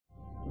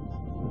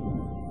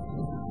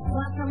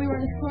we were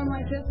in a storm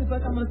like this, we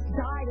both almost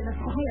died in a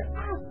fire.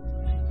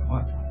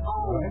 What?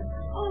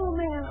 Oh,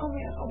 man.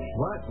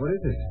 What? What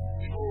is it?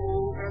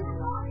 Oh, there's a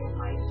rock in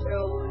my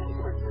shoe.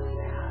 We're so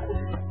bad.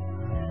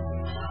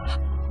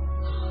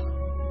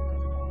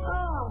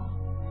 Oh.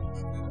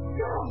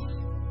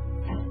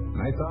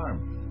 Nice arm.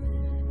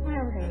 We're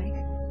never going to make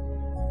it.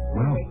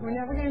 Well, We're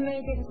never going to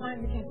make it in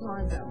time to catch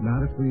Lonzo.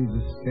 not if we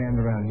just stand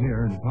around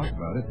here and talk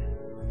about it.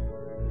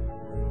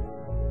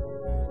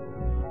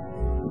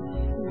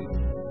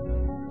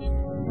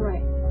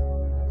 Right.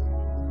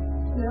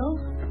 No,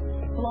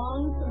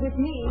 belongs with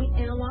me,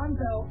 and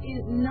Alonzo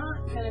is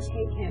not going to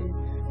take him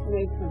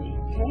away from me,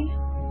 okay?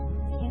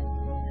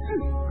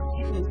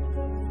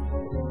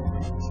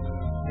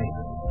 Hey,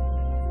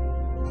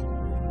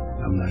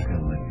 I'm not going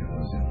to let you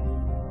lose him.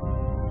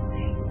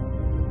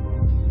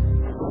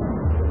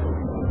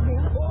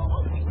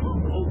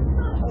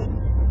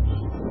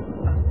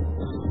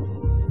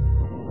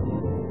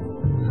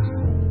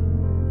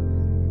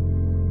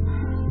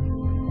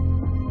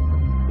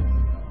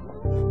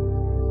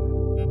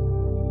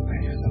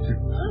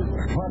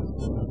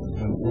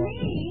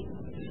 Me?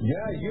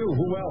 Yeah, you.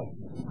 Who else?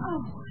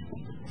 Oh.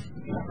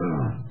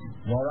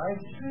 You all right?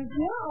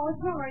 No,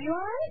 what's wrong? Are you all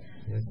right?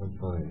 Yes, I'm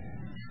fine.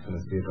 I'm going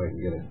to see if I can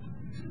get a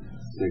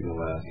signal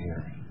out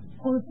here.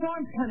 Well, the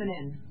storm's coming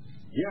in.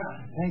 Yeah,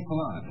 thanks a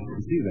lot. I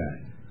can see that.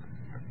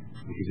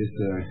 We could just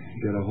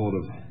get a hold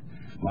of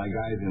my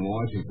guys in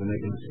Washington.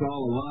 They can stall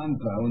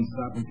Alonzo and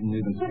stop him from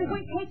leaving But if town.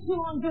 we take too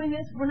long doing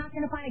this, we're not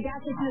going to find a gas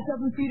station that's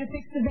open for you to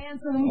fix the van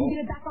so then we can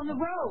get it back on the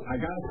road. I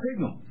got a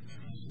signal.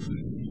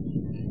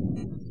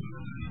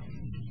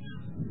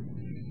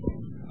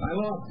 I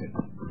lost it.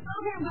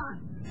 Okay, I'm gone.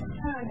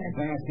 Okay.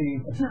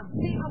 Cassie. No,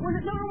 see, no more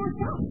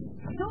stops.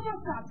 No more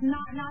stops.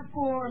 Not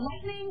for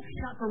lightning,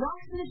 not for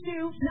rocks in the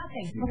shoe,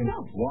 nothing. You Let's can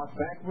go. walk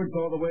backwards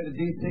all the way to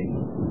D.C.?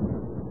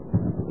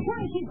 Try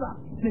to keep up,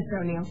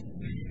 Mr. O'Neill.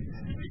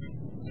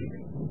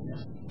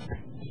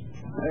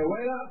 Hey,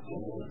 wait up.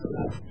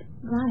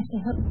 Gosh, I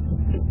hope...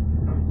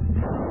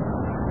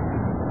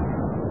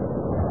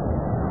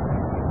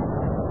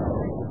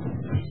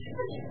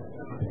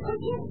 I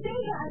can't say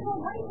that. I saw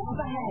lights up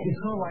ahead.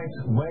 It's no lights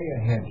way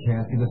ahead,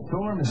 Cassie. The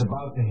storm is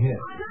about to hit.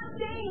 I'm not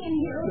staying in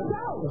here. Let's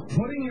go.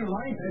 Putting your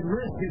life at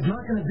risk is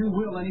not going to do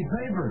Will any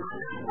favors.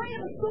 I'm not afraid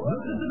of the storm.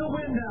 Listen to the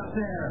wind out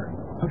there.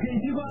 Okay,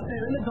 if you go out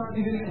there in the dark,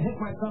 you're going to get hit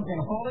by something.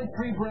 A falling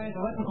tree branch,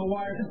 electrical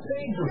wires. It's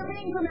dangerous. You're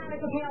being dramatic.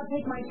 Okay, I'll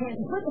take my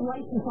chances. Put the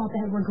lights off the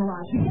Edward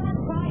garage. You gotta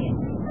try it.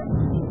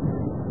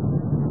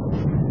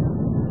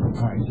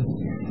 All right,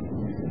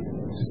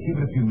 just give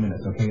it a few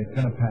minutes, okay? It's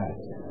going to pass.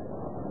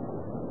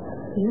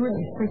 You're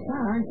really freaked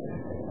out, aren't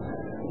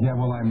you? Yeah,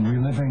 well, I'm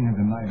reliving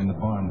the night in the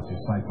barn with your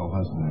psycho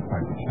husband who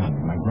tried to kill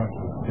me. My grudge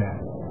was death.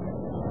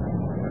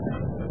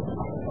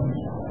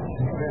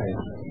 Okay.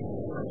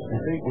 I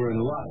think we're in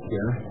luck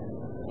here.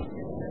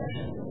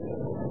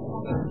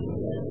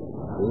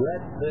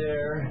 Let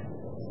there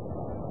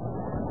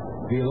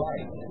be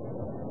light.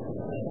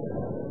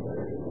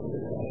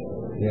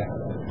 Yeah.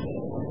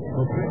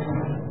 Okay.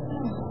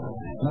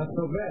 Not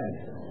so bad.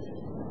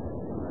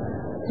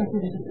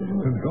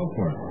 Let's go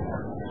for it.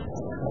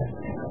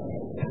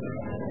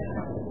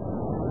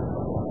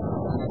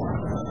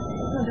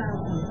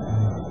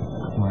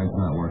 Mine's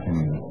not working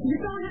either. Your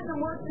phone hasn't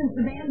worked since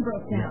the van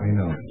broke down. I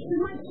know. This is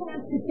my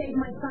chance to save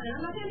my son.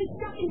 I'm not going to be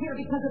stuck in here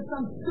because of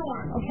some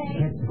storm, okay?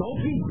 Don't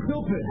be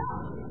stupid.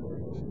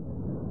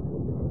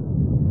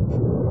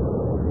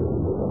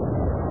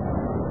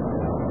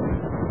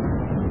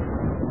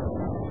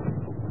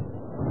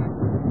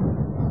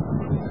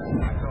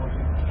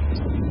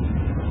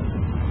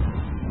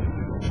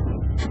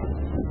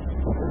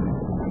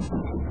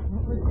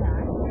 What was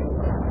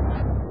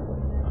that?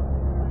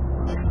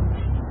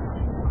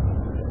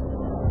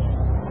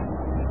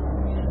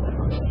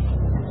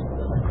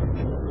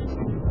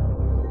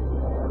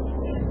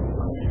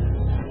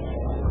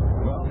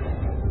 Well,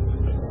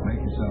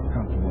 make yourself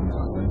comfortable,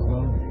 Mrs.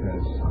 Winslow,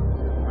 because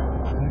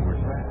I think we're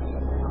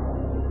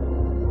trapped.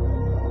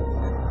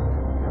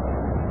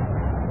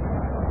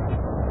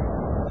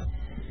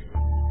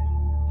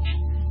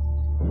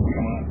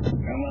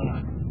 Come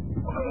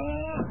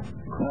on.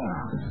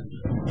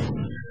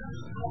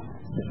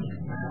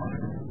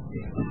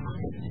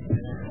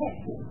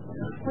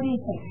 What do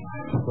you think?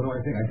 What do I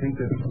think? I think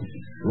that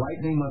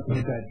lightning must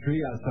hit that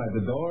tree outside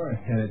the door,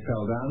 and it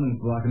fell down and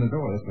it's blocking the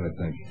door. That's what I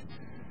think.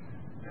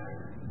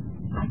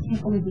 I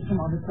can't believe you came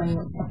all this way and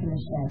we're stuck in the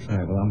shed. All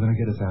right, well, I'm going to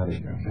get us out of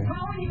here, okay?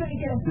 How are you going to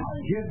get us out?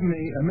 Give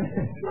me a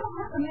minute. We don't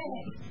have a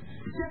minute.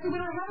 Jeffrey, we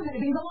don't have a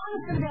minute because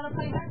Alana's going to be on a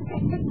plane back to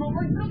St. Christopher.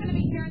 We're still going to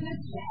be here in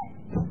this shed.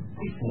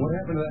 What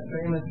happened to that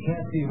famous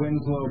Cassie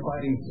Winslow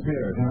fighting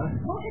spirit, huh?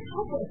 Well, it's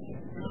hopeless.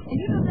 And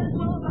you know that as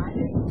well as I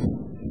do.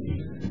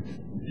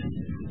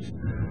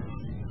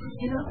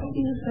 You know, I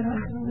think that I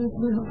always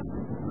will.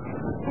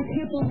 I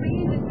can't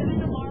believe that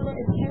Dinah Marla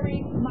is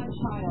carrying my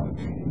child.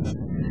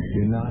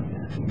 You're not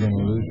going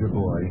to lose your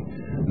boy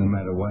no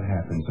matter what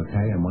happens,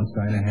 okay? And once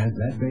Dinah has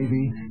that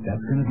baby,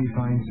 that's going to be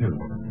fine, too.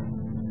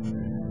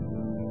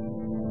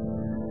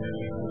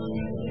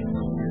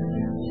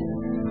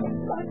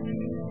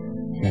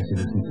 Cassie,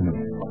 listen to me.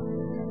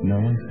 No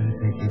one's going to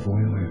take your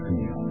boy away from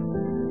you.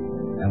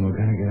 And we're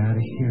going to get out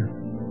of here.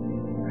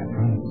 I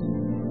promise.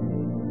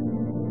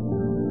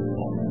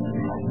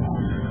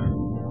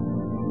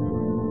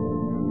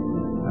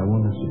 I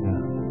won't let you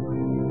down.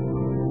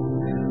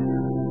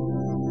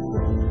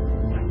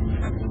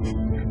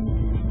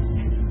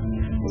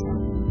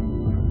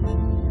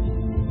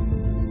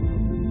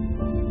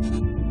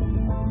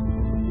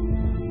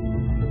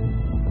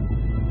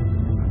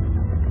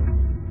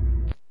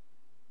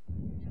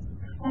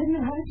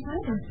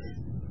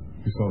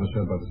 You saw the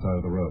shed by the side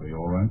of the road. Are you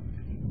all right?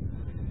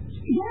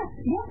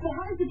 Yes, but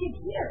how did you get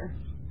here?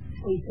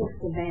 We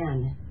fixed the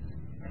van.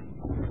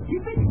 You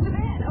fixed the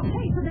van?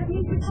 Okay, so that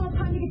means you still have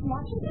time to get to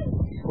Washington?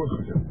 Of course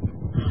we do.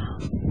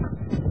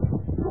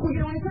 Well, when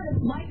it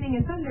started lightning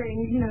and thundering,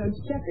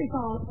 Jeffrey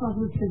thought this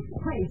was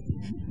place.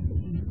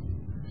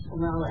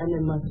 Well,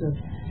 Edmund must have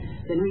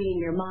been reading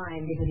your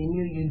mind because he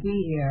knew you'd be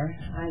here.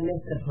 I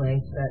missed the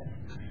place, but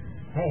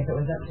hey, if it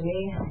was up to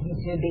me, he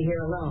should be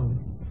here alone.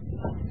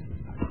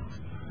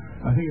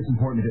 I think it's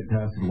important to get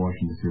past to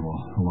Washington to see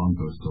while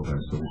Alonzo is still there,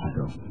 so we should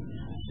go.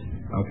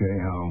 Okay,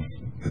 I'll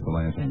get the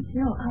lantern.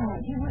 No,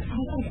 you know what?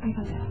 I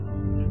got that.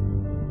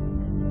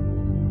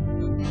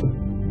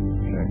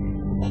 Okay.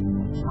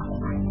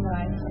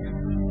 Right.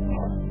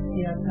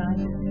 You outside?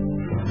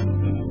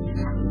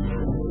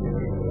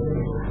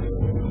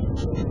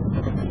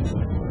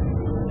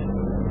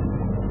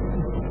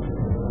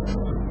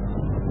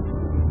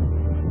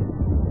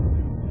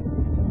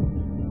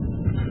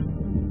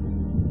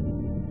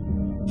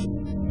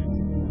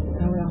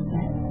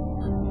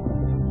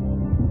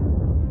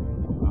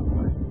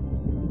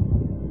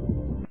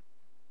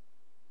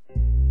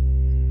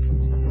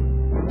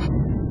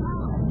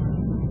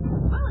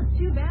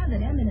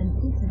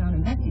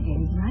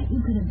 You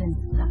could have been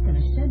stuck in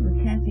a shed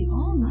with Cassie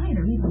all night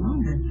or even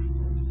longer.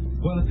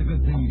 Well, it's a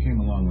good thing you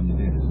came along when you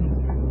did, isn't it?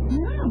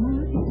 Yeah, well,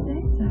 if you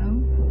say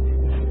so.